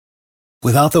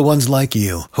Without the ones like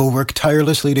you, who work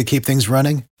tirelessly to keep things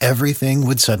running, everything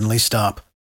would suddenly stop.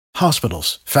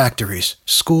 Hospitals, factories,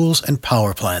 schools, and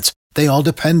power plants, they all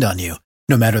depend on you.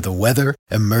 No matter the weather,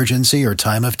 emergency, or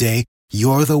time of day,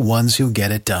 you're the ones who get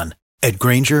it done. At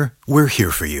Grainger, we're here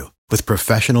for you with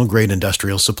professional-grade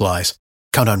industrial supplies.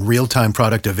 Count on real-time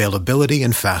product availability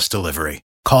and fast delivery.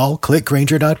 Call,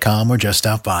 clickgrainger.com, or just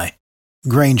stop by.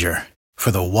 Grainger, for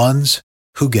the ones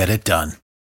who get it done.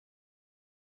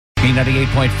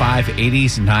 B98.5,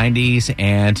 80s, 90s,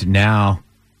 and now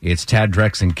it's Tad,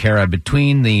 Drex, and Kara.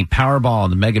 Between the Powerball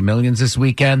and the Mega Millions this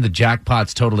weekend, the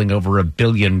jackpot's totaling over $1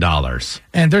 billion.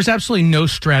 And there's absolutely no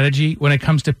strategy when it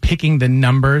comes to picking the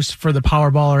numbers for the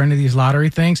Powerball or any of these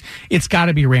lottery things. It's got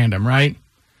to be random, right?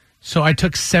 So I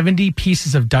took 70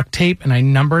 pieces of duct tape and I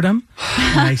numbered them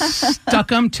and I stuck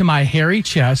them to my hairy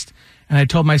chest. And I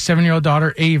told my 7-year-old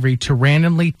daughter, Avery, to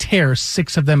randomly tear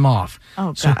 6 of them off.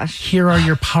 Oh, so gosh. Here are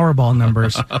your Powerball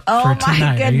numbers for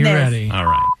tonight. Goodness. Are you ready? All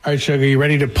right. All right, Sugar, you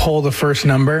ready to pull the first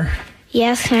number?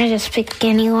 Yes, can I just pick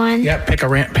any one? Yeah, pick a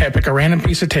random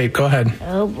piece of tape. Go ahead.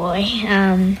 Oh, boy.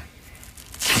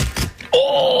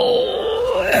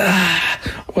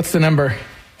 What's the number?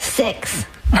 6.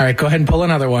 All right, go ahead and pull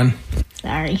another one.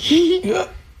 Sorry.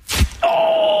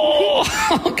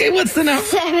 Okay, what's the number?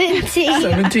 17.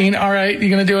 17. All right, you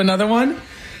going to do another one?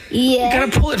 Yeah. You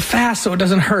got to pull it fast so it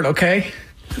doesn't hurt, okay?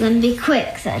 Then be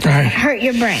quick so it doesn't All right. hurt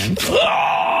your brain.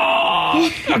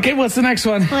 Okay, what's the next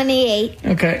one? 28.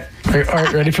 Okay. All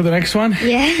right, ready for the next one?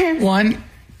 Yeah. 1,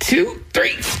 2, 3.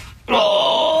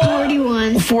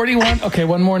 41. 41. Okay,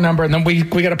 one more number, and then we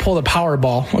got to pull the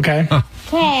Powerball, okay?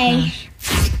 Okay.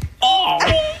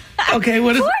 Okay,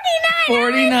 what is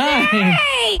 49.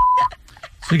 Hey!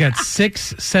 So we got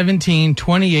 6, 17,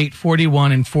 28,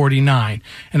 41, and 49.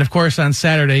 And of course, on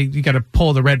Saturday, you got to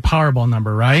pull the red Powerball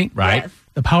number, right? Right. Yes.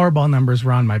 The Powerball numbers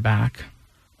were on my back.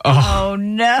 Oh,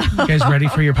 no. You guys ready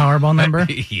for your Powerball number?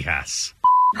 Yes.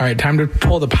 All right, time to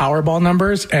pull the Powerball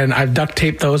numbers, and I've duct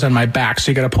taped those on my back,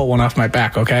 so you got to pull one off my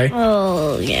back, okay?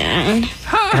 Oh, yeah.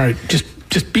 All right,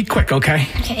 just be quick, okay?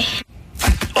 Okay.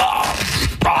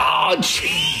 Oh,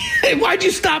 gee. Why'd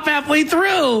you stop halfway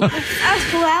through? 12.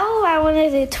 I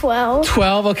wanted to do 12.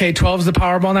 12. Okay, 12 is the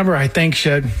Powerball number. I think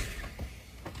should.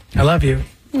 I love you.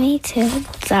 Me too.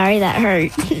 Sorry, that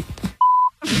hurt.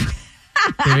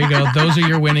 There you go. Those are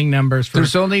your winning numbers.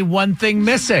 There's only one thing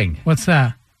missing. What's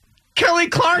that? Kelly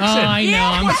Clarkson. Oh, I know.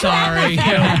 I'm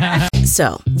sorry.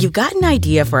 So, you've got an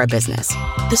idea for a business.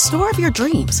 The store of your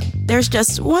dreams. There's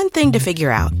just one thing to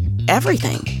figure out.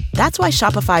 Everything. That's why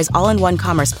Shopify's all-in-one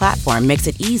commerce platform makes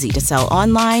it easy to sell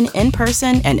online, in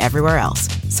person, and everywhere else.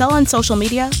 Sell on social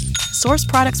media, source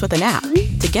products with an app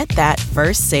to get that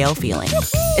first sale feeling.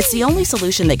 It's the only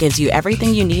solution that gives you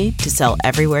everything you need to sell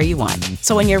everywhere you want.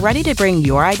 So when you're ready to bring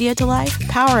your idea to life,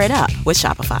 power it up with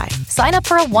Shopify. Sign up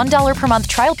for a $1 per month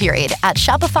trial period at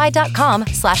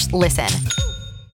shopify.com/listen.